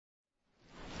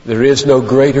There is no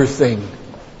greater thing.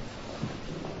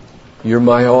 You're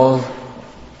my all.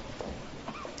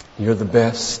 You're the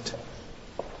best.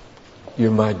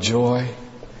 You're my joy,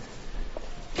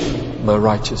 my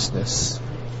righteousness.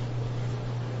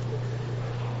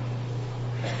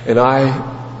 And I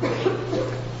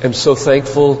am so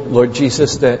thankful, Lord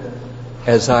Jesus, that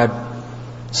as I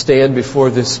stand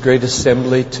before this great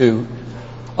assembly to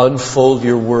unfold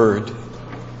your word,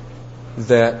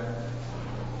 that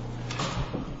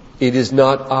it is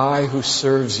not I who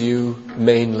serves you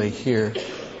mainly here,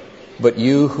 but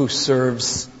you who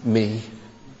serves me,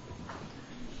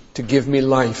 to give me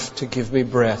life, to give me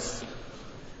breath,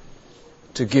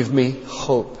 to give me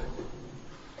hope,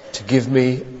 to give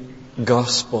me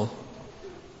gospel,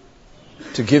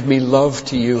 to give me love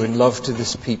to you and love to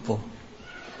this people.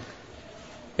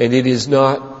 And it is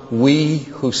not we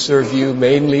who serve you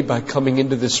mainly by coming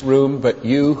into this room, but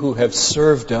you who have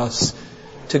served us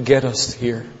to get us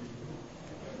here.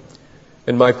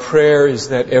 And my prayer is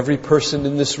that every person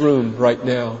in this room right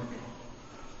now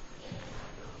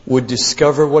would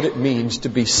discover what it means to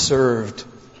be served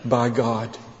by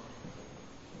God.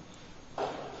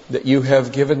 That you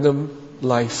have given them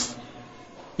life,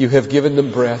 you have given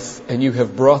them breath, and you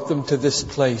have brought them to this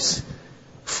place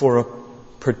for a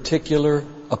particular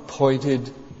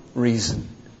appointed reason.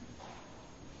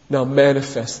 Now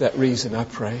manifest that reason, I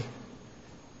pray,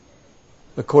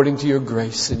 according to your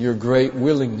grace and your great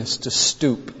willingness to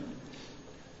stoop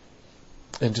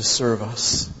and to serve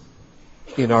us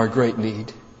in our great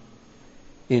need.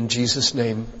 In Jesus'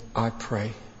 name I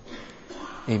pray.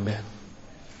 Amen.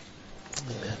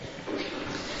 Amen.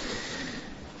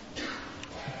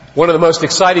 One of the most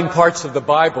exciting parts of the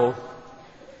Bible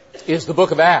is the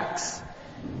book of Acts.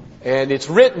 And it's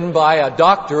written by a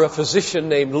doctor, a physician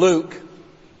named Luke.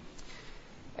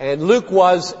 And Luke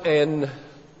was a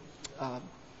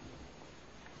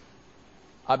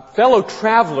fellow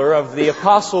traveler of the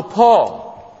Apostle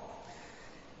Paul.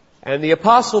 And the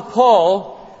Apostle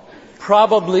Paul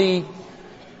probably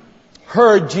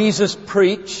heard Jesus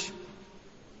preach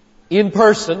in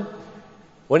person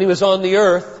when he was on the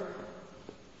earth.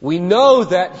 We know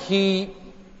that he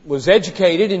was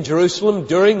educated in Jerusalem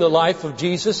during the life of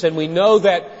Jesus, and we know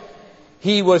that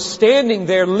he was standing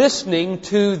there listening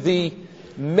to the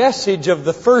message of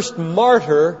the first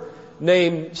martyr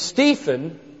named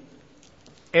Stephen.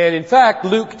 And in fact,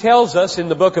 Luke tells us in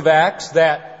the book of Acts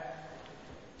that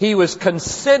he was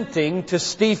consenting to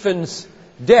Stephen's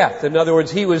death. In other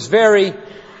words, he was very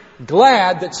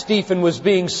glad that Stephen was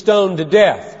being stoned to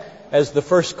death as the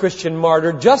first Christian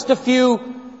martyr, just a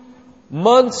few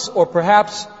months or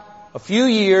perhaps a few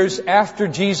years after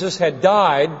Jesus had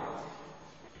died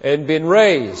and been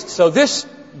raised. So this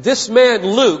man,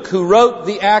 Luke, who wrote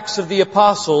the Acts of the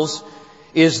Apostles,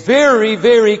 is very,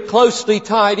 very closely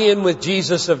tied in with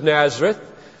Jesus of Nazareth,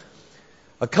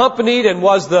 accompanied and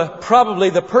was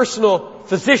probably the personal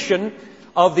physician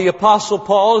of the Apostle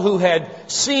Paul, who had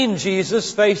seen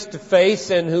Jesus face to face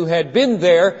and who had been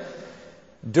there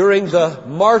during the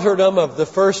martyrdom of the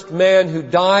first man who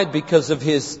died because of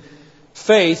his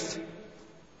faith.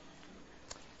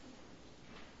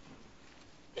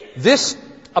 This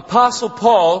Apostle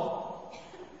Paul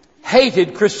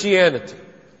hated Christianity.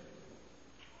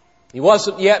 He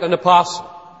wasn't yet an apostle.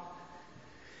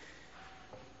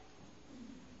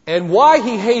 And why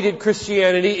he hated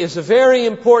Christianity is a very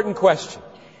important question.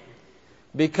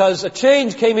 Because a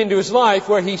change came into his life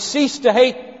where he ceased to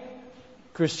hate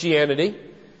Christianity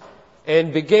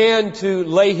and began to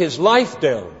lay his life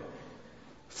down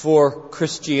for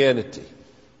Christianity.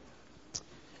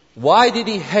 Why did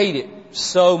he hate it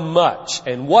so much?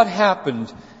 And what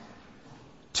happened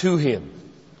to him?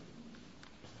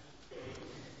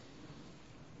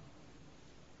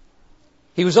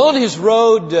 He was on his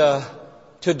road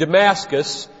to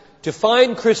Damascus to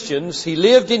find Christians. He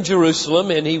lived in Jerusalem,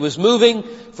 and he was moving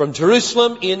from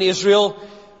Jerusalem in Israel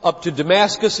up to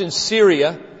Damascus in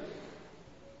Syria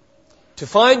to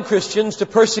find Christians, to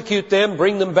persecute them,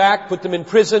 bring them back, put them in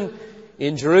prison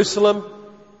in Jerusalem.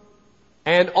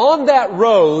 And on that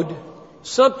road,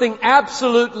 something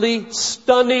absolutely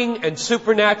stunning and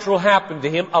supernatural happened to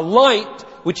him. A light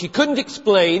which he couldn't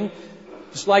explain,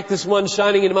 just like this one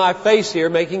shining into my face here,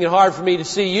 making it hard for me to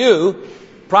see you,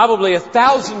 probably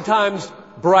 1,000 times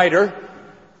brighter,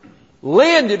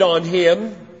 landed on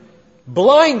him,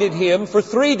 blinded him for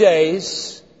 3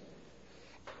 days,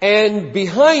 and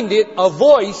behind it a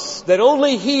voice that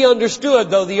only he understood,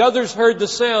 though the others heard the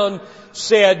sound,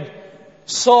 said,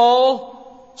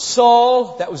 "Saul,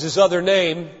 Saul," that was his other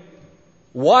name,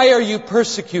 "why are you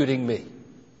persecuting me?"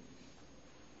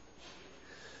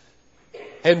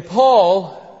 And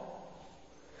Paul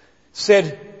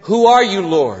said, "Who are you,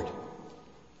 Lord?"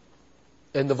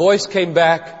 And the voice came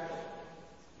back,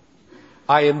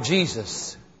 "I am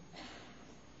Jesus,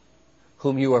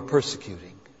 whom you are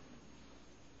persecuting."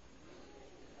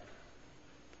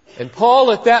 And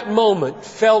Paul at that moment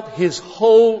felt his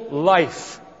whole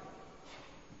life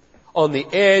on the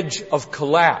edge of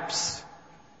collapse.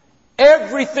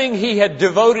 Everything he had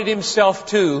devoted himself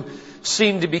to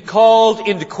seemed to be called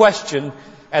into question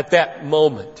at that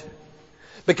moment.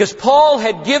 Because Paul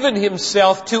had given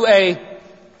himself to a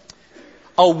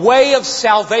way of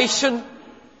salvation,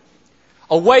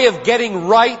 a way of getting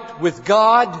right with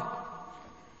God,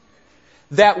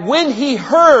 that when he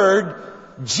heard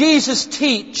Jesus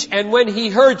teach and when he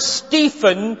heard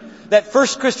Stephen, that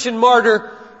first Christian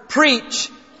martyr,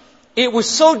 preach, it was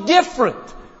so different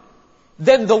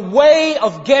than the way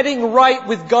of getting right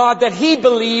with God that he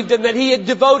believed and that he had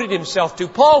devoted himself to.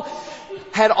 Paul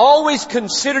had always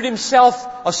considered himself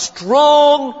a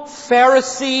strong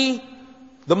Pharisee,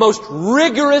 the most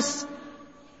rigorous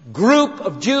group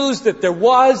of Jews that there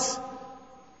was.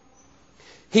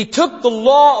 He took the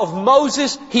law of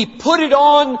Moses, he put it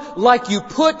on like you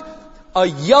put a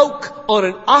yoke on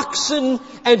an oxen,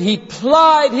 and he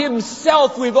plied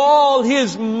himself with all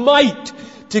his might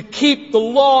to keep the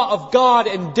law of God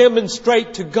and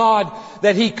demonstrate to God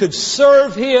that he could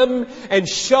serve Him and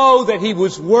show that he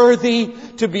was worthy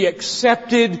to be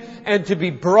accepted and to be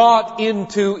brought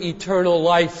into eternal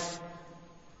life.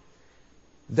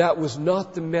 That was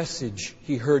not the message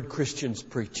he heard Christians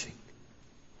preaching.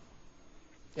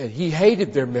 And he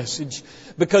hated their message,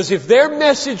 because if their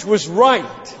message was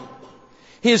right,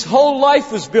 his whole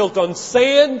life was built on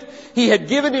sand. He had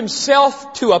given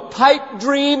himself to a pipe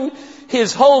dream.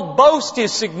 His whole boast,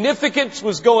 his significance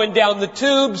was going down the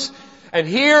tubes. And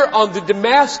here on the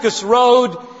Damascus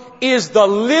Road is the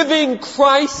living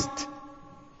Christ,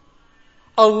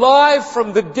 alive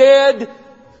from the dead,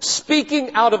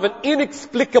 speaking out of an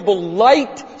inexplicable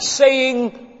light,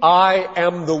 saying, "I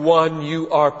am the one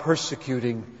you are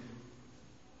persecuting."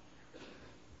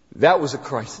 That was a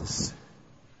crisis.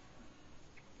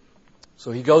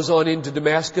 So he goes on into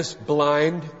Damascus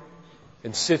blind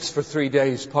and sits for 3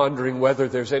 days pondering whether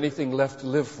there's anything left to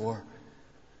live for.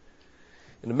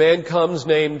 And a man comes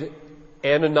named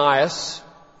Ananias,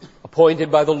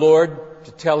 appointed by the Lord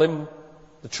to tell him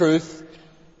the truth.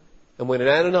 And when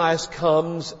Ananias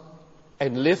comes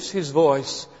and lifts his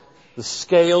voice, the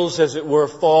scales, as it were,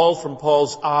 fall from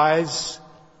Paul's eyes.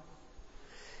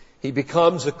 He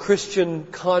becomes a Christian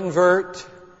convert,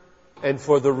 and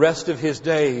for the rest of his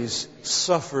days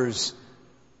suffers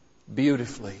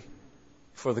beautifully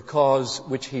for the cause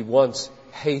which he once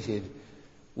hated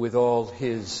with all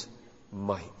his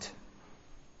might.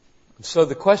 So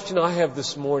the question I have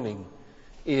this morning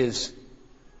is,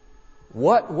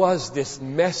 what was this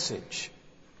message?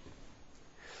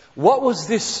 What was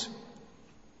this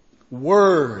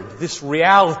word, this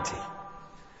reality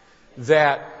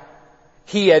that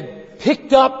he had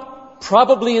picked up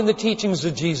probably in the teachings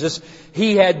of Jesus?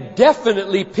 He had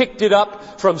definitely picked it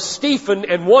up from Stephen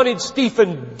and wanted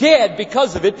Stephen dead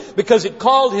because of it, because it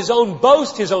called his own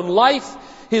boast, his own life,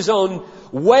 his own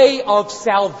way of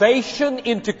salvation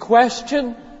into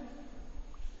question.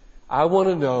 I want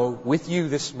to know with you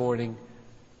this morning,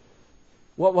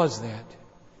 what was that?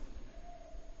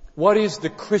 What is the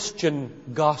Christian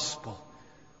gospel?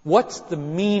 What's the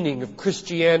meaning of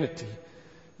Christianity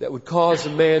that would cause a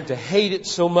man to hate it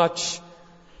so much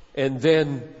and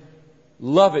then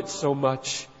love it so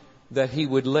much that he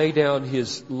would lay down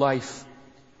his life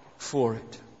for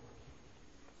it?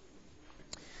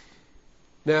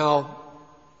 Now,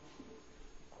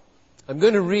 I'm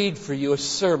going to read for you a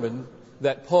sermon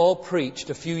that Paul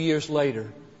preached a few years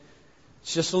later.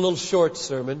 It's just a little short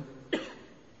sermon. It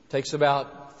takes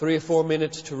about 3 or 4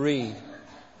 minutes to read.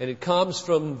 And it comes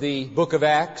from the book of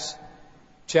Acts,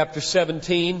 chapter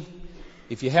 17.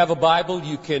 If you have a Bible,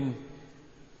 you can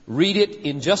read it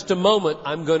in just a moment.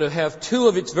 I'm going to have 2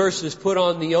 of its verses put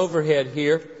on the overhead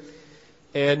here,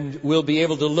 and we'll be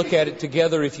able to look at it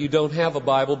together if you don't have a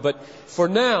Bible. But for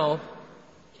now,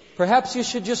 perhaps you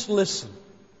should just listen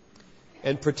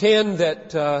and pretend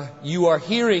that you are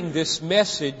hearing this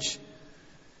message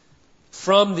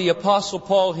from the Apostle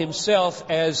Paul himself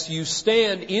as you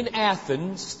stand in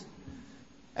Athens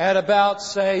at about,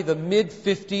 say, the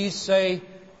mid-50s, say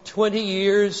 20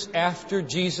 years after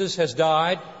Jesus has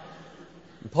died.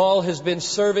 Paul has been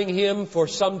serving him for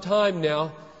some time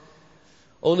now.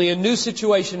 Only a new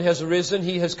situation has arisen.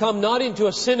 He has come not into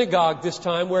a synagogue this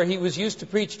time where he was used to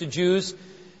preach to Jews.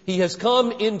 He has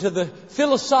come into the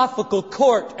philosophical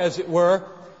court, as it were.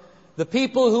 The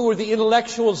people who were the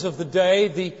intellectuals of the day,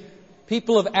 the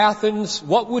people of Athens,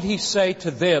 what would he say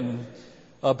to them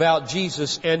about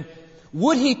Jesus? And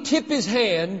would he tip his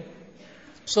hand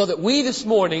so that we this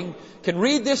morning can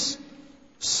read this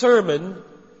sermon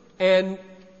and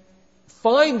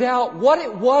find out what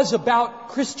it was about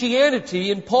Christianity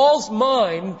in Paul's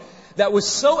mind that was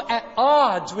so at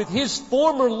odds with his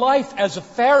former life as a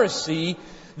Pharisee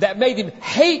that made him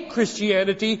hate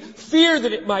Christianity, fear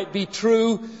that it might be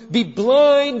true, be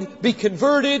blind, be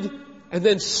converted, and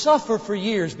then suffer for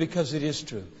years because it is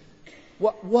true.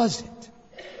 What was it?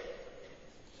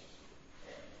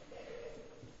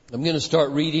 I'm going to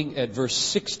start reading at verse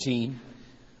 16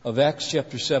 of Acts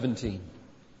chapter 17.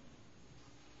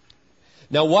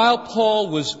 Now, while Paul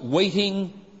was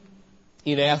waiting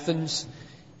in Athens,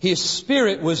 his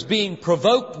spirit was being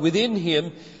provoked within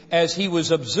him as he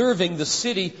was observing the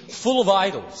city full of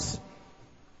idols.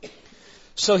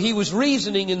 So he was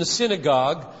reasoning in the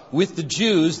synagogue with the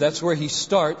Jews, that's where he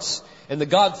starts, and the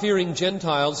God-fearing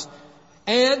Gentiles,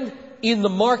 and in the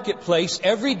marketplace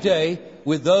every day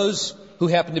with those who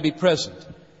happened to be present.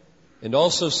 And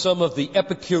also some of the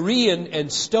Epicurean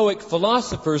and Stoic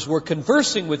philosophers were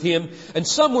conversing with him, and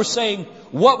some were saying,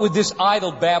 "What would this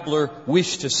idle babbler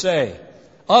wish to say?"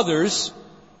 Others,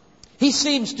 "He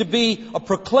seems to be a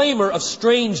proclaimer of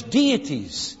strange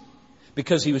deities,"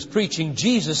 because he was preaching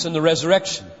Jesus and the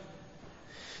resurrection.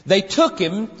 They took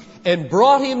him and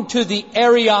brought him to the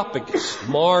Areopagus,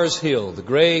 Mars Hill, the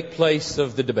great place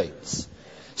of the debates,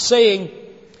 saying,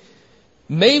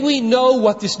 "May we know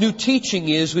what this new teaching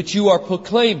is which you are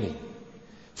proclaiming?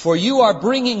 For you are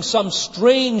bringing some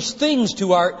strange things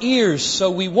to our ears,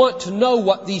 so we want to know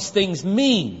what these things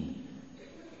mean."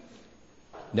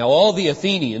 Now all the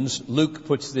Athenians, Luke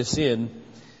puts this in,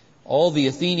 all the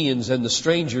Athenians and the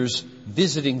strangers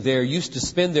visiting there used to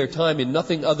spend their time in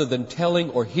nothing other than telling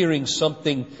or hearing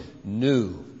something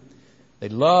new. They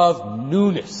loved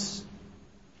newness.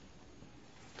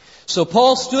 So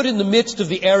Paul stood in the midst of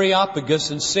the Areopagus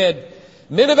and said,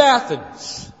 "Men of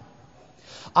Athens,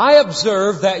 I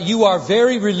observe that you are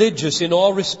very religious in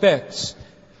all respects.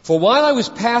 For while I was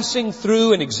passing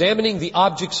through and examining the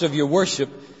objects of your worship,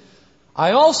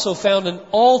 I also found an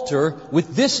altar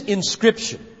with this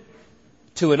inscription,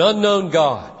 'To an unknown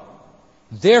God.'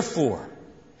 Therefore,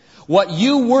 what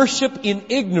you worship in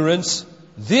ignorance,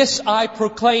 this I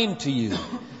proclaim to you.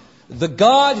 The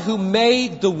God who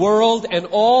made the world and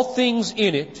all things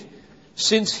in it,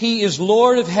 since He is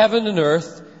Lord of heaven and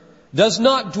earth, does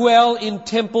not dwell in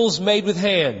temples made with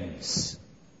hands."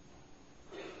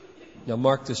 Now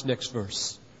mark this next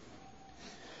verse.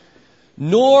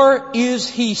 "Nor is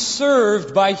He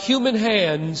served by human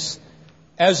hands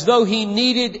as though He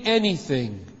needed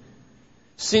anything,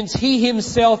 since He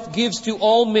Himself gives to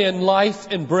all men life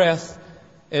and breath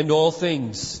and all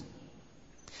things.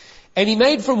 And He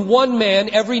made from one man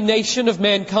every nation of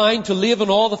mankind to live on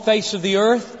all the face of the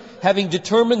earth, having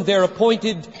determined their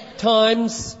appointed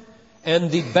times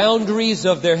and the boundaries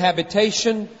of their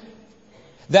habitation,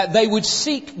 that they would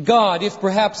seek God, if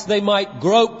perhaps they might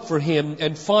grope for Him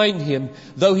and find Him,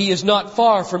 though He is not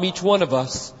far from each one of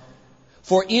us.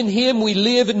 For in Him we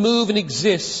live and move and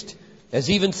exist, as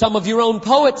even some of your own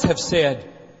poets have said.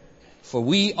 For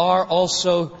we are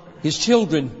also His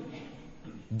children.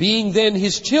 Being then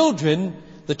His children,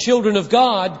 the children of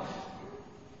God,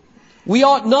 we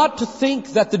ought not to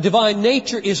think that the divine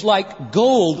nature is like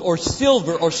gold or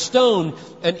silver or stone,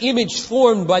 an image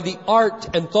formed by the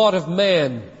art and thought of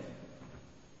man.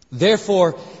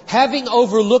 Therefore, having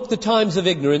overlooked the times of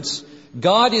ignorance,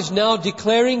 God is now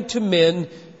declaring to men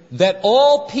that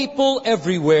all people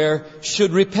everywhere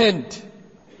should repent,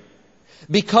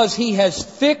 because He has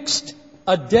fixed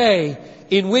a day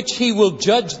in which He will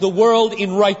judge the world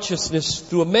in righteousness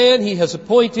through a man He has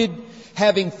appointed,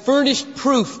 having furnished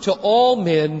proof to all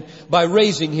men by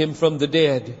raising Him from the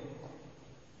dead."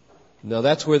 Now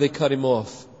that's where they cut Him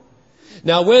off.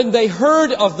 "Now when they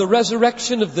heard of the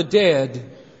resurrection of the dead,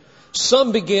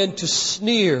 some began to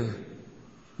sneer,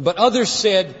 but others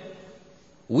said,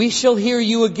 'We shall hear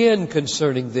you again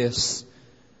concerning this.'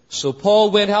 So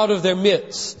Paul went out of their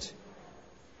midst.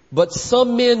 But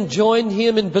some men joined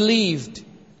him and believed,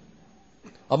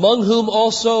 among whom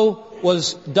also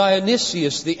was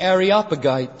Dionysius the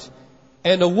Areopagite,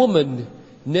 and a woman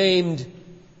named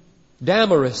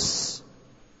Damaris,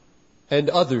 and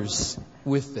others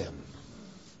with them."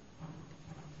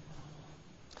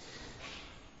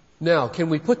 Now, can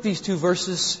we put these two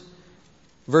verses,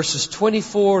 verses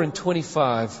 24 and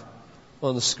 25,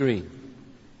 on the screen?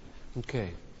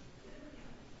 Okay.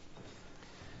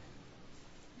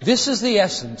 This is the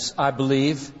essence, I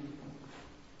believe,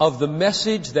 of the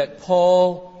message that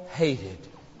Paul hated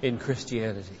in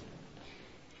Christianity.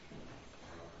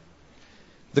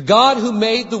 The God who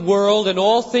made the world and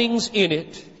all things in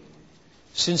it,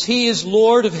 since He is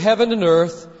Lord of heaven and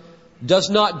earth, does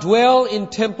not dwell in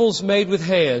temples made with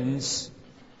hands,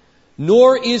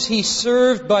 nor is He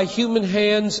served by human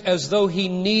hands as though He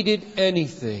needed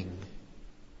anything,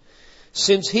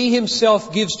 since He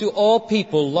Himself gives to all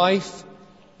people life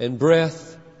and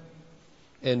breath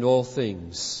and all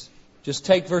things. Just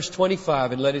take verse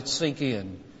 25 and let it sink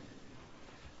in.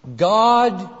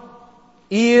 God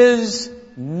is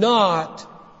not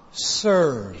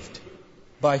served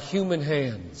by human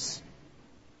hands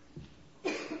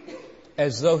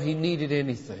as though He needed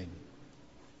anything.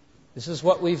 This is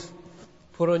what we've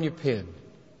put on your pen.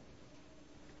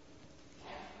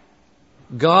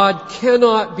 God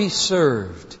cannot be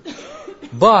served,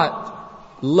 but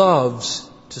loves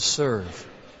to serve.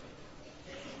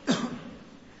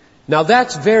 Now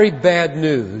that's very bad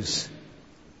news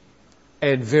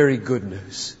and very good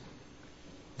news,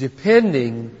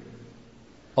 depending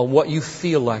on what you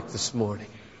feel like this morning.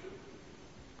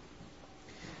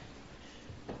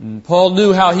 And Paul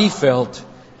knew how he felt,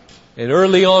 and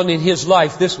early on in his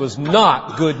life, this was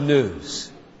not good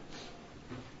news.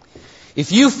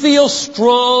 If you feel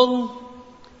strong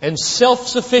and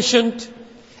self-sufficient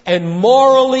and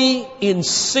morally in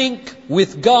sync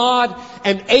with God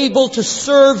and able to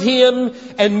serve Him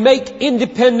and make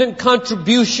independent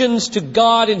contributions to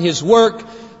God and His work,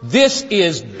 this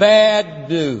is bad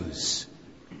news.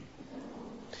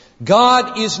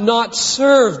 God is not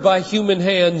served by human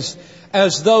hands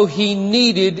as though He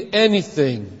needed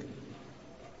anything.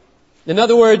 In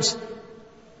other words,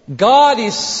 God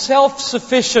is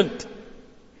self-sufficient.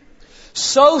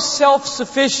 So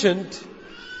self-sufficient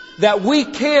that we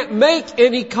can't make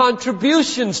any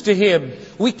contributions to Him.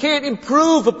 We can't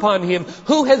improve upon Him.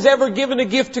 Who has ever given a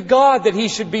gift to God that He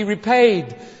should be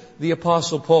repaid? The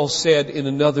Apostle Paul said in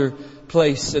another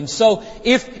place. And so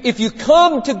if you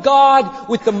come to God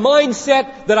with the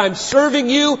mindset that I'm serving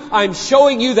you, I'm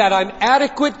showing you that I'm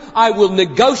adequate, I will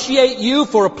negotiate you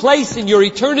for a place in your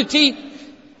eternity,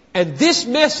 and this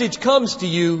message comes to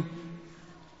you,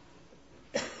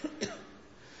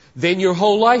 then your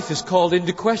whole life is called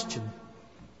into question.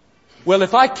 Well,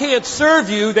 if I can't serve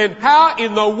you, then how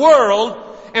in the world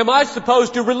am I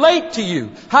supposed to relate to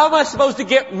you? How am I supposed to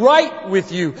get right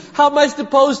with you? How am I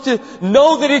supposed to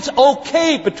know that it's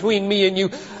okay between me and you?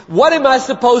 What am I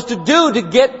supposed to do to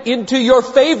get into your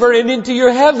favor and into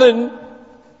your heaven?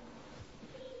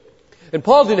 And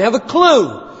Paul didn't have a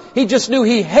clue. He just knew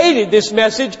he hated this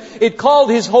message. It called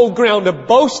his whole ground of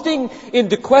boasting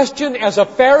into question. As a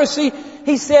Pharisee,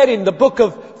 he said in the book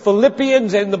of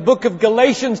Philippians and the book of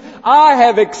Galatians, I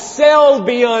have excelled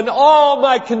beyond all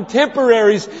my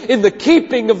contemporaries in the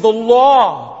keeping of the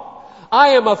law. I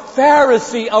am a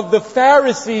Pharisee of the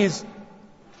Pharisees.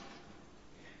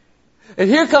 And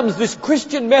here comes this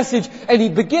Christian message, and he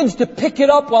begins to pick it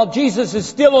up while Jesus is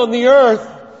still on the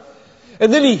earth.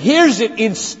 And then he hears it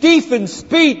in Stephen's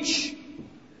speech.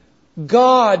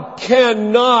 God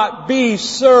cannot be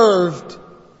served.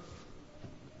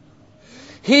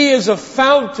 He is a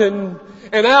fountain,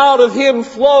 and out of Him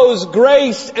flows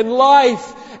grace and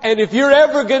life. And if you're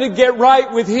ever going to get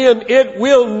right with Him, it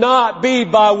will not be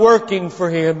by working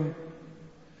for Him.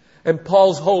 And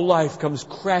Paul's whole life comes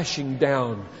crashing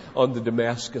down on the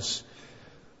Damascus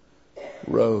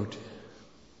road.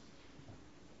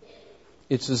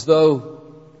 It's as though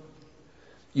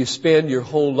you spend your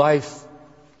whole life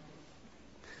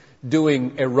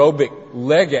doing aerobic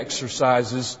leg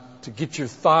exercises to get your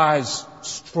thighs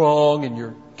strong and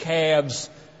your calves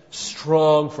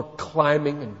strong for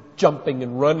climbing and jumping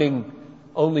and running,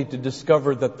 only to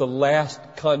discover that the last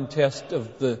contest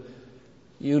of the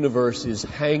universe is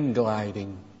hang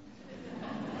gliding.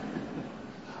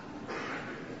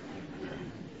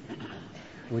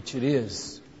 Which it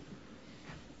is.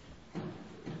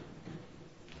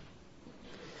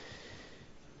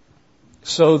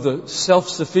 So the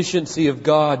self-sufficiency of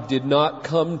God did not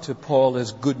come to Paul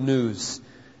as good news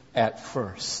at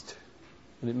first.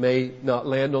 And it may not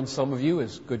land on some of you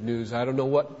as good news. I don't know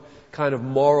what kind of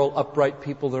moral, upright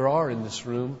people there are in this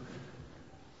room.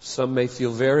 Some may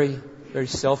feel very, very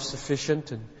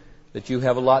self-sufficient and that you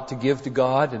have a lot to give to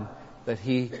God and that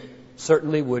He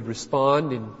certainly would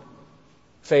respond in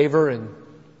favor and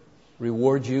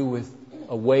reward you with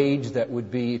a wage that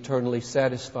would be eternally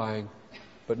satisfying.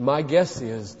 But my guess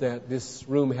is that this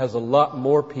room has a lot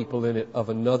more people in it of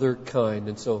another kind.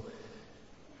 And so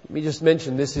let me just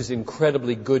mention this is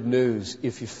incredibly good news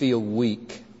if you feel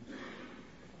weak.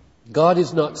 God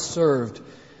is not served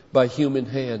by human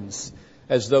hands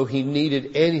as though He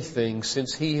needed anything,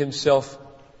 since He Himself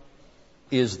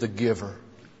is the giver.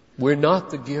 We're not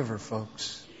the giver,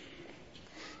 folks.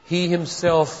 He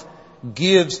Himself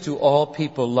gives to all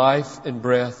people life and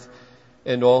breath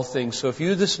and all things. So if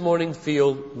you this morning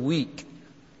feel weak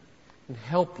and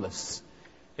helpless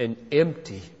and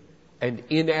empty and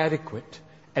inadequate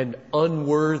and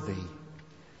unworthy,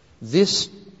 this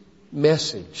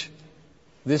message,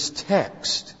 this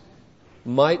text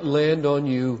might land on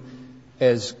you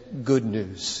as good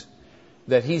news.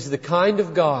 That He's the kind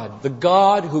of God, the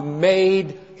God who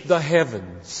made the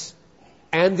heavens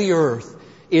and the earth,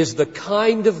 is the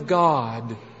kind of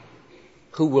God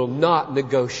who will not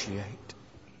negotiate.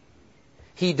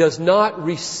 He does not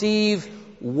receive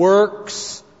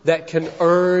works that can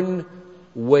earn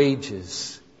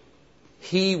wages.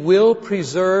 He will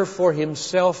preserve for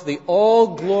Himself the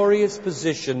all-glorious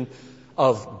position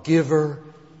of giver,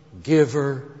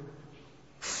 giver,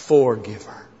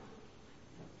 forgiver.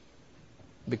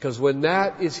 Because when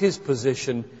that is His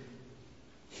position,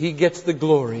 He gets the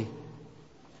glory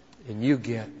and you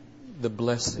get the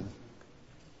blessing.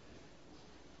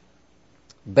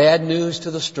 Bad news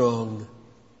to the strong,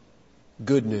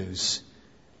 good news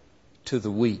to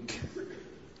the weak.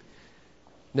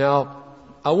 Now,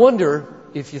 I wonder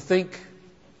if you think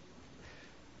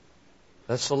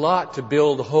that's a lot to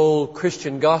build a whole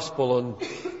Christian gospel on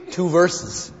 2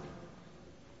 verses.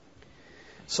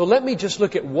 So let me just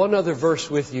look at one other verse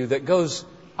with you that goes,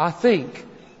 I think,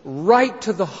 right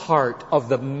to the heart of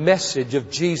the message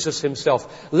of Jesus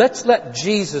Himself. Let's let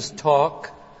Jesus talk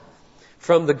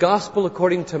from the Gospel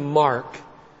according to Mark,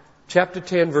 chapter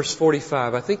 10, verse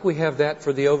 45. I think we have that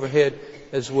for the overhead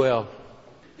as well.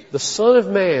 The Son of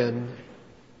Man,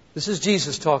 this is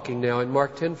Jesus talking now in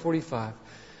Mark 10:45.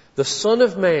 The Son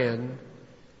of Man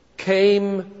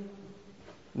came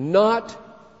not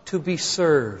to be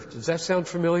served. Does that sound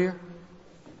familiar?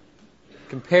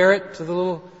 Compare it to the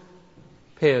little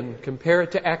pen. Compare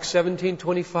it to Acts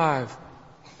 17:25.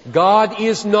 God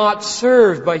is not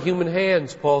served by human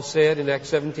hands, Paul said in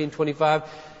Acts 17:25.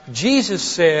 Jesus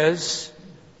says,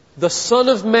 the Son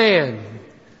of Man,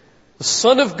 the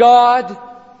Son of God,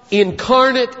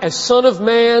 incarnate as Son of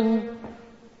Man.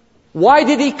 Why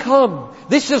did He come?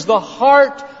 This is the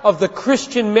heart of the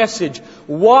Christian message.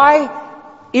 Why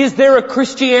is there a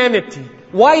Christianity?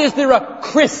 Why is there a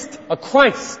Christ, a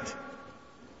Christ?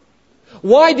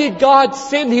 Why did God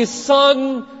send His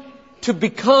Son to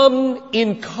become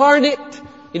incarnate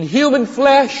in human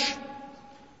flesh?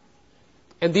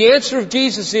 And the answer of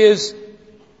Jesus is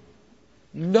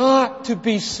not to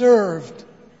be served.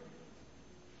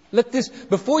 Let this,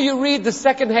 before you read the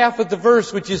second half of the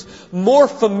verse, which is more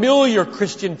familiar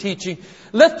Christian teaching,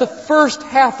 let the first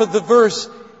half of the verse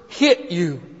hit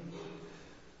you.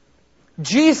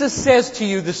 Jesus says to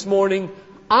you this morning,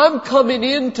 I'm coming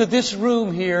into this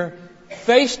room here,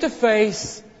 face to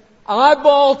face,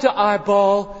 eyeball to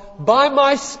eyeball, by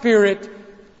my Spirit,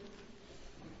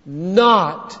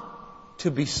 not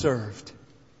to be served.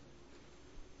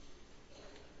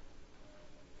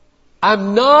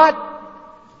 I'm not.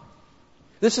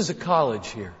 This is a college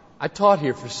here. I taught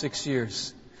here for 6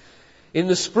 years. In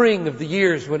the spring of the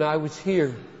years when I was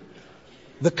here,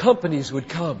 the companies would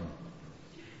come.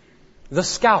 The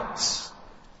scouts,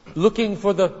 looking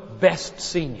for the best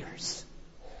seniors.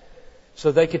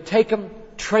 So they could take them,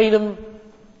 train them,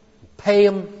 pay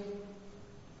them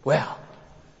well.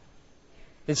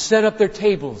 And set up their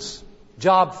tables,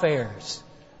 job fairs.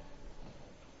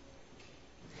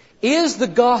 Is the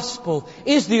gospel,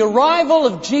 is the arrival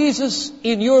of Jesus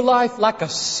in your life like a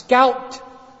scout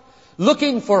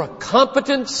looking for a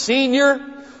competent senior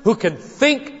who can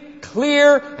think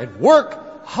clear and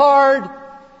work hard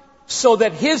so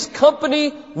that his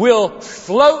company will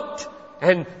float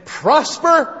and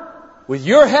prosper with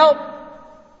your help?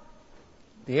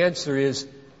 The answer is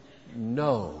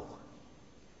no.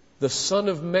 The Son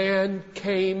of Man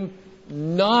came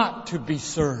not to be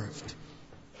served,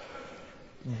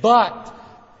 but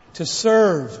to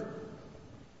serve.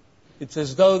 It's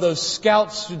as though those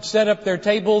scouts should set up their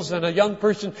tables and a young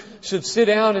person should sit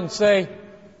down and say,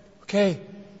 okay,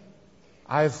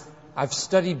 I've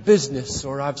studied business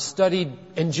or I've studied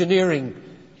engineering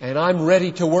and I'm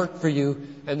ready to work for you.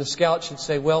 And the scout should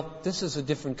say, well, this is a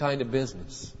different kind of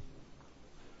business.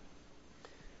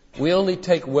 We only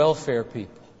take welfare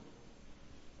people.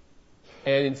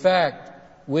 And in fact,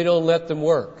 we don't let them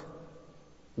work.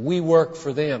 We work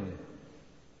for them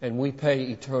and we pay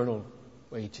eternal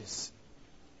wages.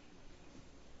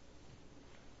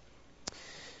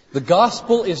 The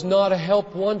gospel is not a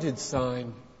help wanted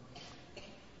sign.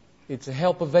 It's a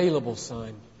help available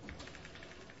sign.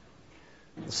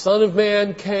 The Son of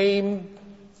Man came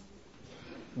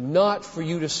not for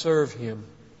you to serve Him,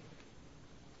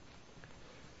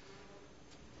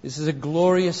 This is a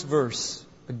glorious verse,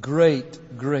 a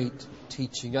great, great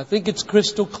teaching. I think it's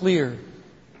crystal clear.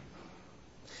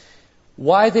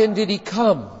 Why then did He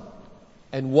come?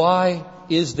 And why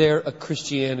is there a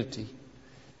Christianity?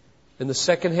 In the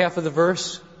second half of the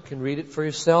verse, you can read it for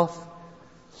yourself.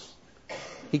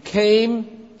 He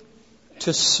came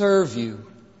to serve you.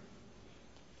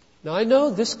 Now I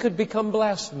know this could become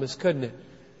blasphemous, couldn't it?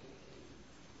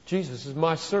 Jesus is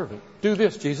my servant. Do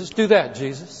this, Jesus. Do that,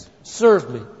 Jesus. Serve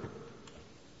me.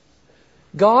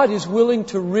 God is willing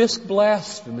to risk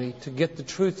blasphemy to get the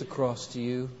truth across to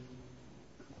you.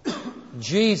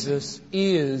 Jesus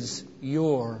is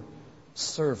your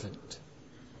servant.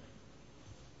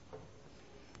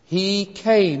 He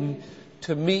came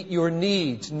to meet your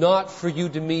needs, not for you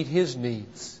to meet His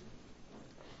needs.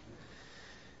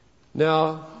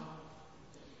 Now,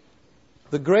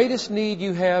 the greatest need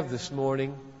you have this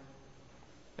morning,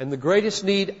 and the greatest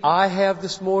need I have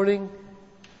this morning,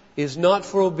 is not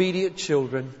for obedient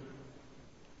children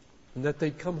and that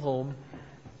they'd come home.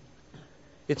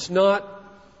 It's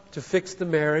not to fix the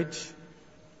marriage,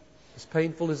 as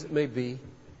painful as it may be.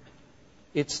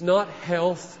 It's not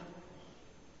health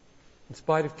in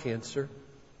spite of cancer.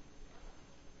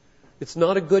 It's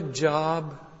not a good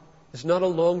job. It's not a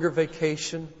longer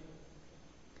vacation.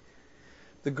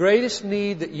 The greatest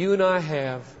need that you and I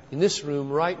have in this room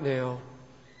right now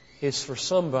is for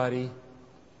somebody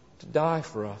to die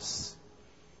for us,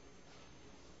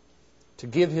 to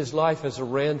give His life as a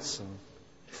ransom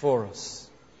for us,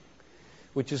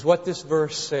 which is what this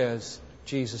verse says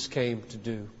Jesus came to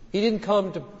do. He didn't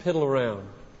come to piddle around.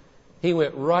 He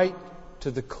went right to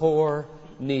the core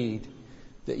need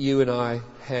that you and I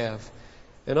have.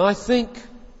 And I think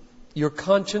your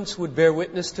conscience would bear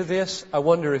witness to this. I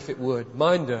wonder if it would.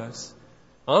 Mine does.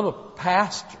 I'm a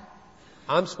pastor.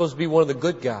 I'm supposed to be one of the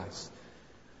good guys.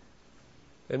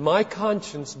 And my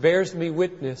conscience bears me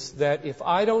witness that if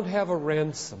I don't have a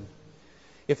ransom,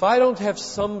 if I don't have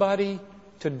somebody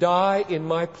to die in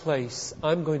my place,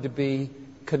 I'm going to be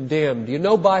condemned. You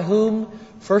know by whom?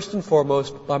 First and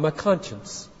foremost, by my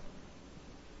conscience.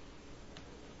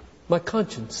 My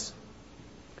conscience.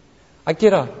 I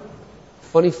get a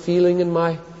funny feeling in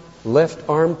my left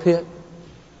armpit.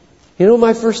 You know what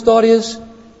my first thought is?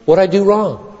 What I do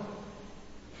wrong.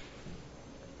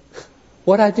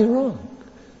 What I do wrong.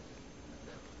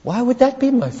 Why would that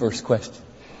be my first question?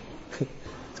 It's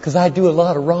because I do a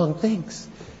lot of wrong things.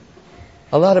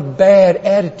 A lot of bad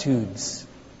attitudes.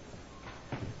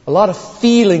 A lot of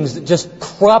feelings that just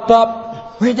crop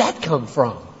up. Where'd that come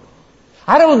from?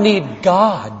 I don't need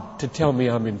God to tell me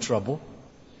I'm in trouble.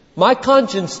 My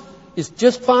conscience is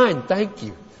just fine, thank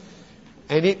you.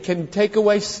 And it can take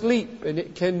away sleep, and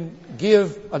it can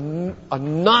give a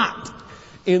knot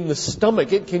in the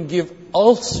stomach. It can give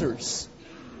ulcers.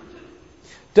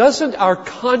 Doesn't our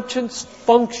conscience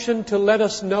function to let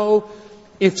us know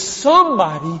if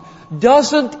somebody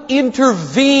doesn't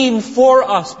intervene for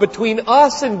us, between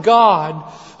us and God,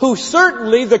 who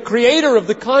certainly, the creator of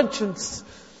the conscience,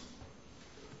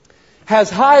 has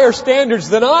higher standards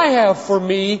than I have for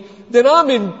me, then I'm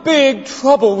in big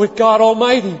trouble with God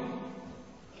Almighty.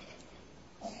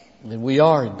 And we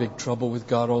are in big trouble with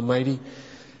God Almighty.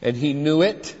 And He knew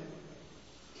it.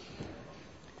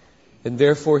 And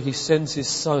therefore He sends His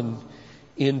Son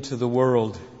into the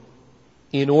world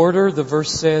in order, the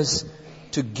verse says,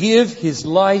 to give His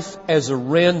life as a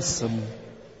ransom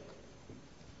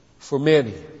for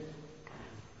many.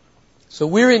 So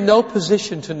we're in no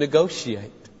position to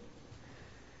negotiate.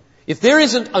 If there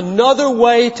isn't another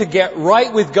way to get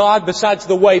right with God besides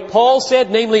the way Paul said,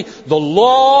 namely, the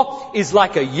law is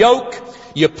like a yoke.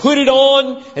 You put it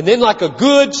on, and then like a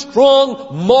good,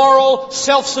 strong, moral,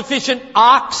 self-sufficient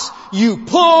ox, you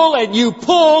pull and you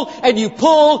pull and you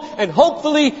pull, and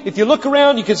hopefully, if you look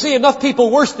around, you can see enough people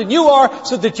worse than you are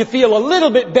so that you feel a little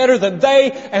bit better than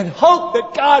they, and hope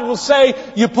that God will say,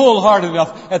 you pull hard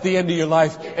enough at the end of your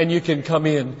life and you can come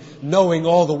in, knowing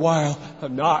all the while,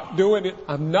 I'm not doing it,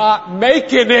 I'm not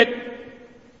making it.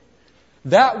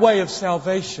 That way of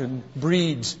salvation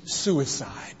breeds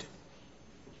suicide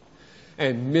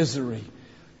and misery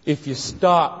if you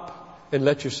stop and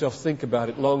let yourself think about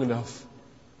it long enough.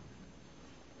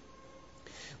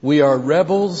 We are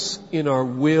rebels in our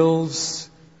wills.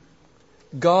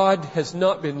 God has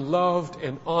not been loved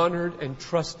and honored and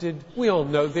trusted. We all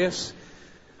know this.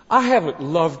 I haven't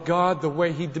loved God the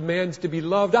way He demands to be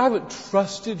loved. I haven't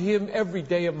trusted Him every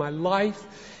day of my life.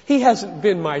 He hasn't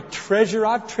been my treasure.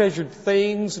 I've treasured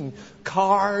things and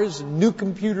cars and new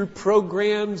computer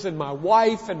programs and my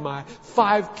wife and my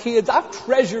 5 kids. I've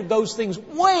treasured those things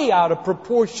way out of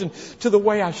proportion to the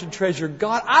way I should treasure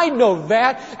God. I know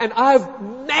that, and I've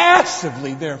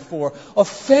massively, therefore,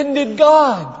 offended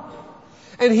God.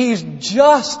 And He's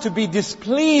just to be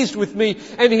displeased with me,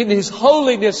 and in His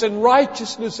holiness and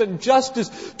righteousness and justice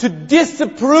to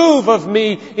disapprove of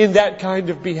me in that kind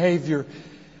of behavior.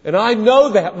 And I know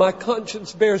that. My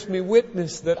conscience bears me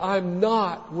witness that I'm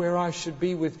not where I should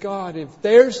be with God. If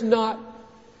there's not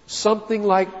something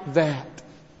like that,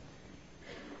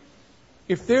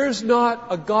 if there's not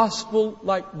a gospel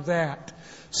like that,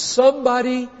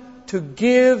 somebody to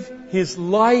give his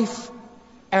life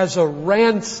as a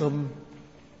ransom.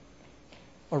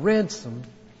 A ransom?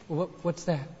 What's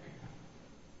that?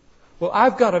 Well,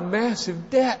 I've got a massive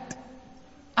debt.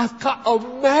 I've got a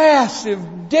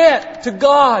massive debt to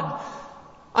God.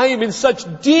 I am in such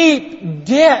deep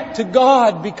debt to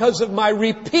God because of my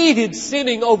repeated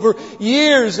sinning over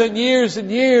years and years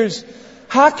and years.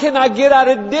 How can I get out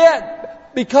of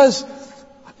debt? Because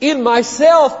in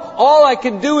myself, all I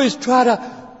can do is try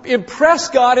to impress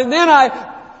God, and then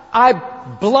I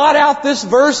blot out this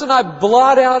verse and I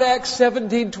blot out Acts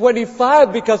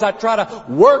 17:25 because I try to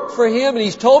work for Him, and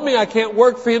He's told me I can't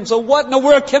work for Him. So what in the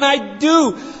world can I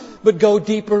do but go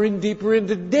deeper and deeper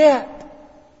into debt?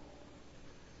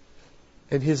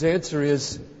 And His answer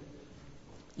is,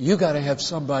 you got to have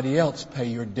somebody else pay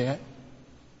your debt.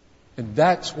 And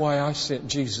that's why I sent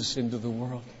Jesus into the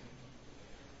world.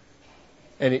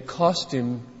 And it cost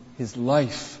Him His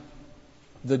life.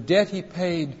 The debt He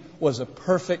paid was a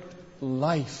perfect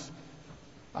life.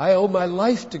 I owe my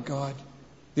life to God.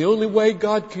 The only way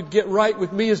God could get right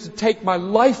with me is to take my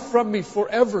life from me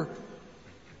forever.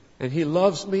 And He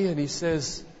loves me, and He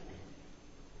says,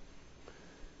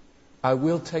 I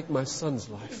will take my son's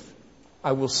life.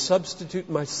 I will substitute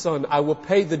my son. I will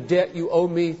pay the debt you owe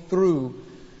me through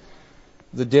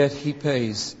the debt He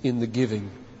pays in the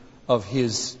giving of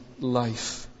His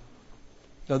life.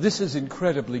 Now, this is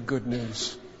incredibly good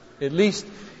news. At least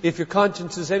if your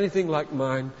conscience is anything like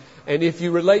mine, and if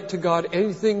you relate to God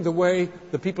anything the way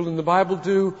the people in the Bible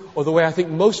do, or the way I think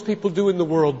most people do in the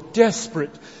world,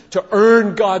 desperate to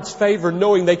earn God's favor,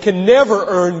 knowing they can never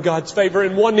earn God's favor,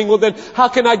 and wondering, well then, how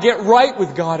can I get right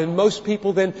with God? And most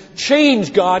people then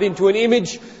change God into an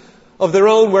image of their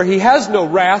own where He has no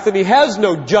wrath, and He has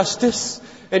no justice,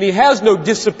 and He has no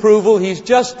disapproval. He's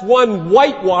just one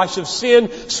whitewash of sin,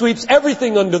 sweeps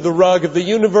everything under the rug of the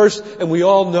universe, and we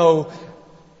all know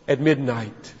at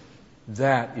midnight,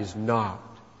 that is not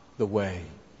the way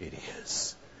it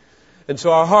is. And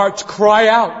so our hearts cry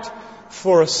out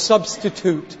for a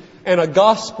substitute and a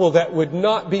gospel that would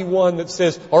not be one that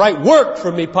says, all right, work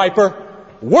for me, Piper.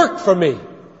 Work for me.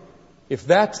 If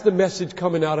that's the message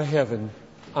coming out of heaven,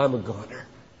 I'm a goner.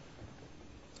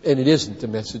 And it isn't the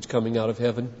message coming out of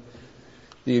heaven.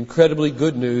 The incredibly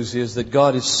good news is that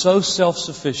God is so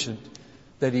self-sufficient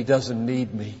that He doesn't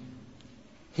need me.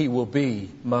 He will be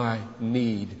my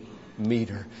need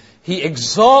meter. He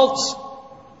exalts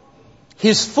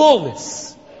His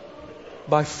fullness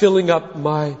by filling up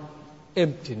my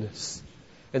emptiness.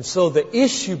 And so the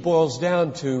issue boils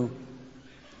down to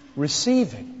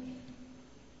receiving.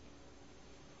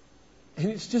 And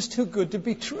it's just too good to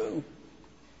be true.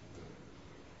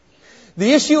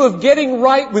 The issue of getting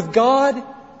right with God,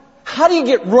 how do you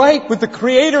get right with the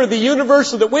Creator of the universe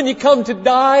so that when you come to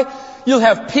die, you'll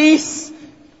have peace?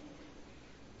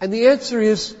 And the answer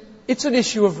is, it's an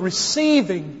issue of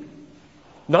receiving,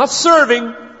 not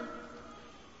serving.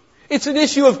 It's an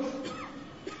issue of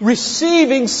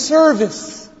receiving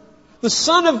service. The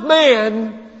Son of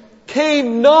Man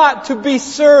came not to be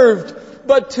served,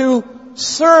 but to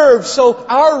serve. So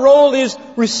our role is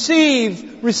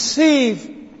receive,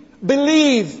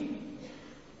 believe.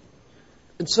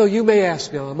 And so you may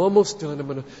ask now, I'm almost done. I'm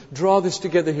going to draw this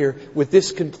together here with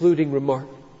this concluding remark.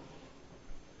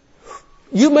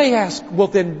 You may ask, well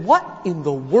then what in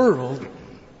the world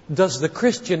does the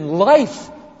Christian life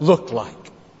look like?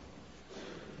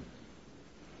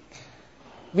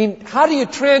 I mean, how do you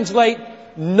translate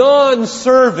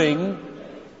non-serving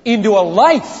into a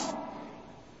life?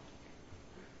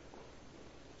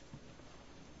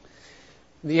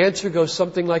 The answer goes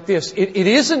something like this. It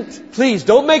isn't, please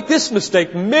don't make this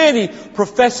mistake. Many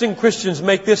professing Christians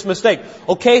make this mistake.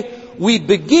 Okay? We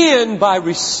begin by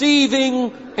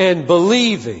receiving and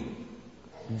believing.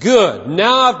 Good.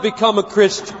 Now I've become a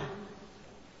Christian.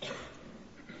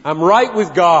 I'm right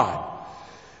with God.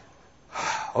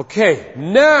 Okay,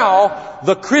 now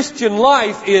the Christian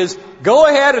life is go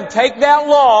ahead and take that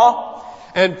law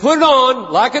and put it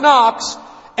on like an ox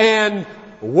and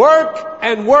work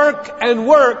and work and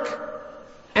work.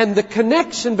 And the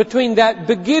connection between that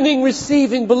beginning,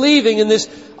 receiving, believing and this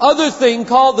other thing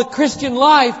called the Christian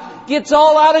life gets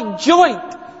all out of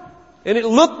joint. And it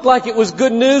looked like it was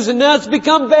good news and now it's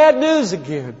become bad news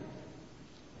again.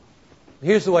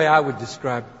 Here's the way I would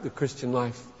describe the Christian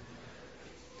life.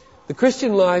 The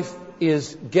Christian life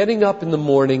is getting up in the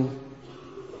morning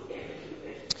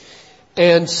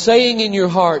and saying in your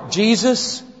heart,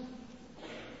 Jesus,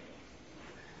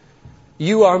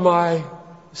 you are my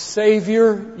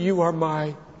Savior, you are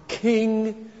my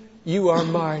King, you are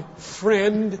my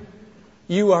friend,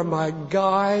 you are my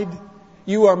guide,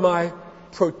 you are my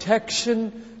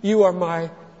protection, you are my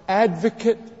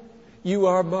advocate, you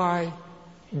are my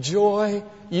joy,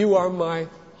 you are my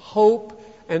hope.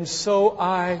 And so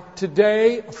I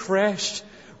today afresh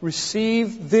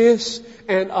receive this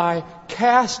and I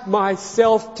cast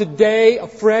myself today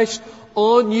afresh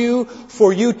on you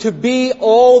for you to be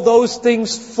all those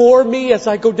things for me as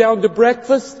I go down to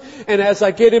breakfast and as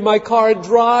I get in my car and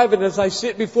drive and as I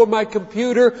sit before my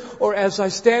computer or as I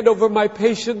stand over my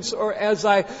patients or as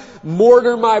I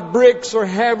mortar my bricks or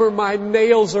hammer my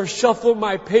nails or shuffle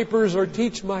my papers or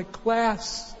teach my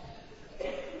class.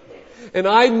 And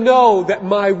I know that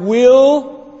my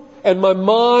will and my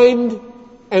mind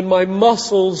and my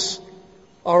muscles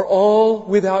are all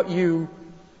without you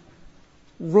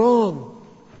wrong.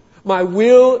 My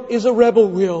will is a rebel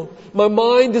will. My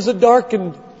mind is a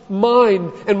darkened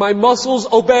mind. And my muscles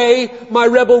obey my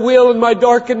rebel will and my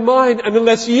darkened mind. And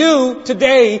unless you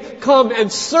today come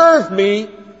and serve me,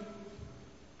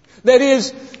 that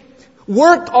is,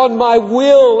 work on my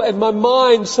will and my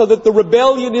mind so that the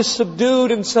rebellion is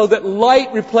subdued and so that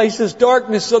light replaces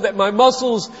darkness so that my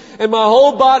muscles and my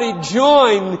whole body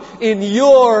join in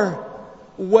your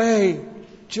way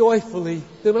joyfully,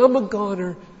 then I'm a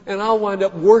goner and I'll wind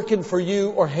up working for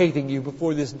you or hating you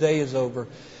before this day is over.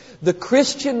 The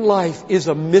Christian life is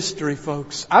a mystery,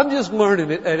 folks. I'm just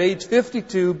learning it at age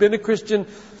 52, been a Christian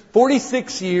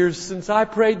 46 years since I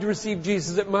prayed to receive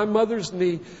Jesus at my mother's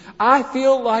knee. I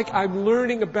feel like I'm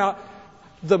learning about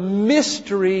the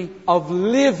mystery of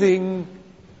living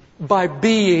by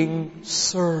being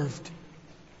served.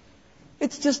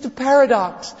 It's just a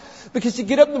paradox. Because you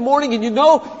get up in the morning and you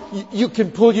know you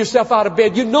can pull yourself out of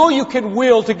bed. You know you can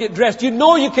will to get dressed. You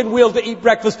know you can will to eat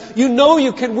breakfast. You know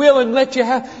you can will and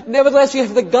nevertheless you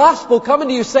have the gospel coming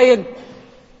to you saying,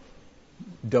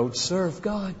 don't serve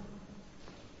God.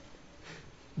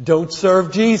 Don't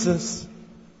serve Jesus.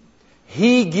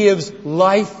 He gives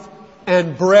life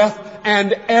and breath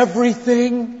and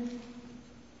everything.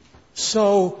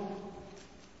 So,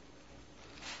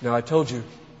 now I told you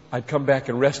I'd come back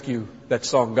and rescue that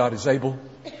song, God is Able.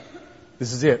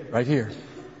 This is it, right here.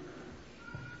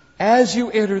 As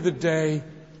you enter the day,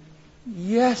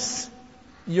 yes,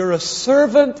 you're a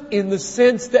servant in the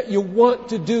sense that you want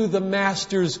to do the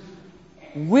Master's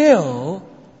will,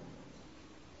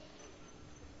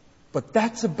 but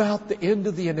that's about the end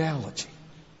of the analogy.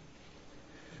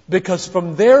 Because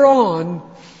from there on,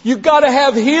 you've got to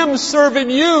have Him serving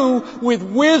you with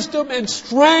wisdom and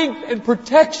strength and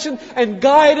protection and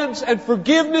guidance and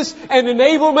forgiveness and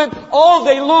enablement all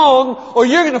day long, or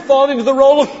you're going to fall into the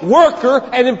role of worker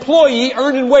and employee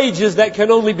earning wages that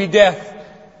can only be death.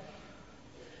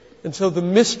 And so the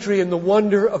mystery and the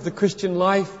wonder of the Christian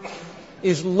life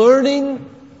is learning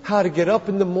how to get up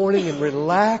in the morning and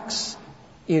relax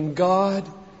in God,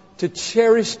 to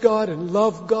cherish God and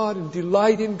love God and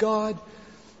delight in God,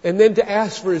 and then to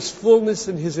ask for His fullness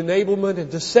and His enablement,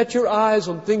 and to set your eyes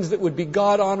on things that would be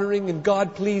God-honoring and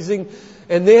God-pleasing,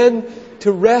 and then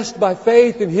to rest by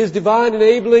faith in His divine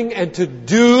enabling, and to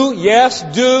do, yes,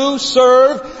 do,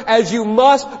 serve as you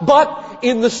must, but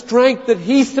in the strength that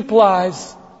He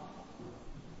supplies,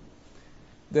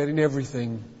 that in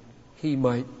everything He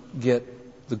might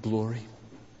get the glory.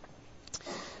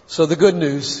 So the good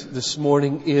news this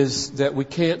morning is that we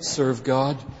can't serve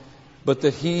God, but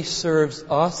that He serves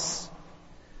us.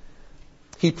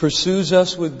 He pursues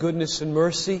us with goodness and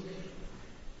mercy.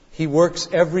 He works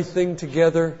everything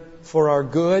together for our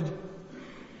good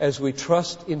as we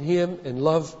trust in Him and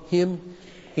love Him.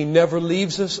 He never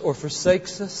leaves us or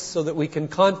forsakes us, so that we can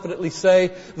confidently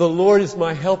say, the Lord is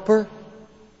my helper.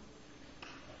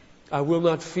 I will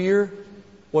not fear.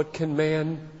 What can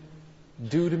man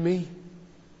do to me?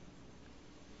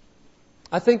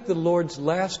 I think the Lord's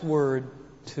last word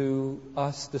to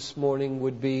us this morning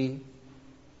would be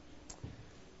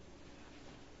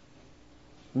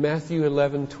Matthew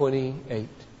 11:28.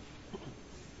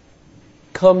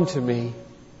 Come to me,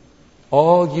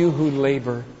 all you who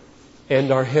labor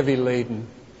and are heavy laden,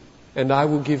 and I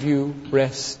will give you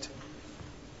rest.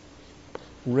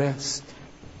 Rest.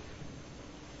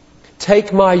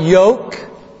 Take my yoke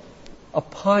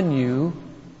upon you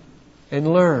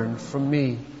and learn from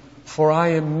me, for I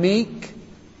am meek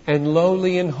and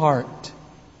lowly in heart,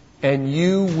 and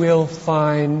you will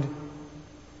find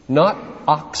not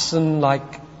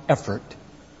oxen-like effort,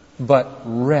 but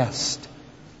rest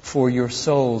for your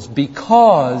souls.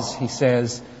 Because, he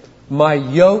says, my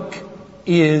yoke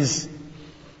is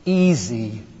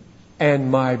easy and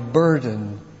my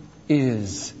burden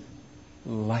is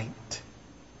light.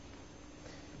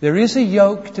 There is a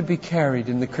yoke to be carried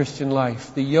in the Christian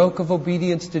life, the yoke of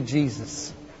obedience to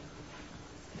Jesus.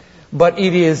 But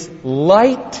it is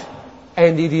light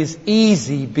and it is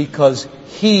easy because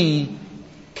He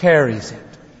carries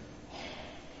it.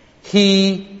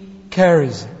 He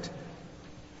carries it.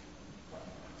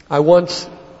 I once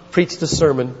preached a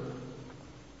sermon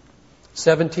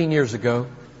 17 years ago,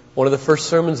 one of the first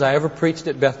sermons I ever preached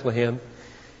at Bethlehem.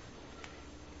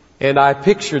 And I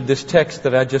pictured this text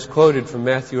that I just quoted from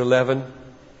Matthew 11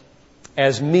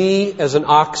 as me as an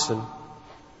oxen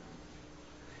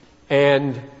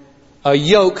and a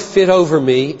yoke fit over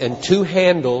me and two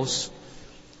handles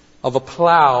of a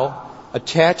plow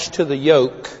attached to the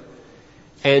yoke,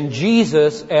 and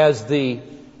Jesus as the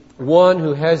one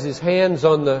who has his hands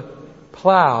on the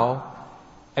plow,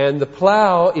 and the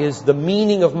plow is the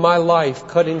meaning of my life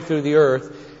cutting through the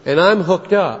earth, and I'm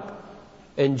hooked up.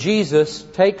 And Jesus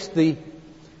takes the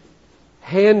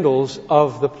handles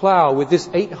of the plow with this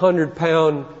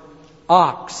 800-pound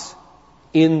ox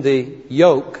in the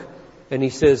yoke, and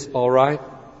He says, all right,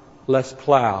 let's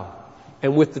plow.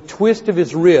 And with the twist of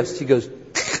His wrist, He goes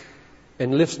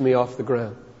and lifts me off the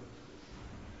ground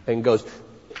and goes.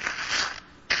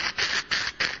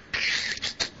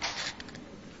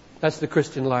 That's the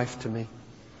Christian life to me.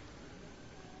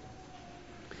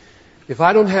 If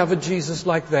I don't have a Jesus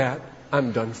like that,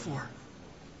 I'm done for.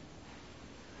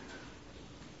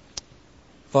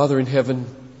 Father in heaven,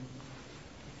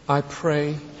 I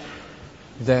pray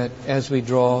that as we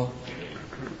draw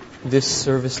this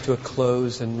service to a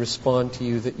close and respond to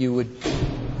You, that You would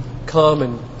come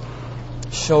and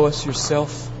show us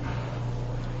Yourself.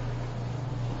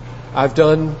 I've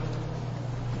done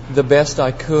the best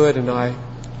I could, and I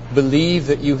believe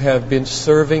that You have been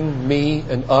serving me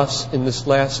and us in this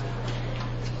last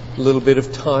little bit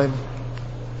of time.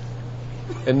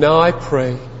 And now I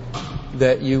pray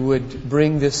that You would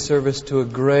bring this service to a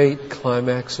great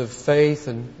climax of faith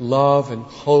and love and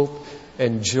hope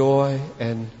and joy,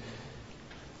 and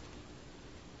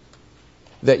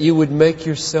that You would make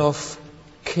Yourself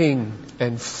King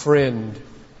and friend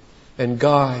and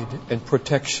guide and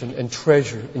protection and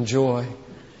treasure and joy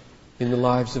in the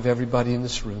lives of everybody in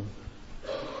this room.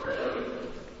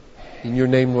 In Your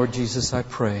name, Lord Jesus, I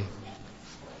pray.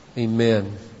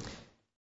 Amen.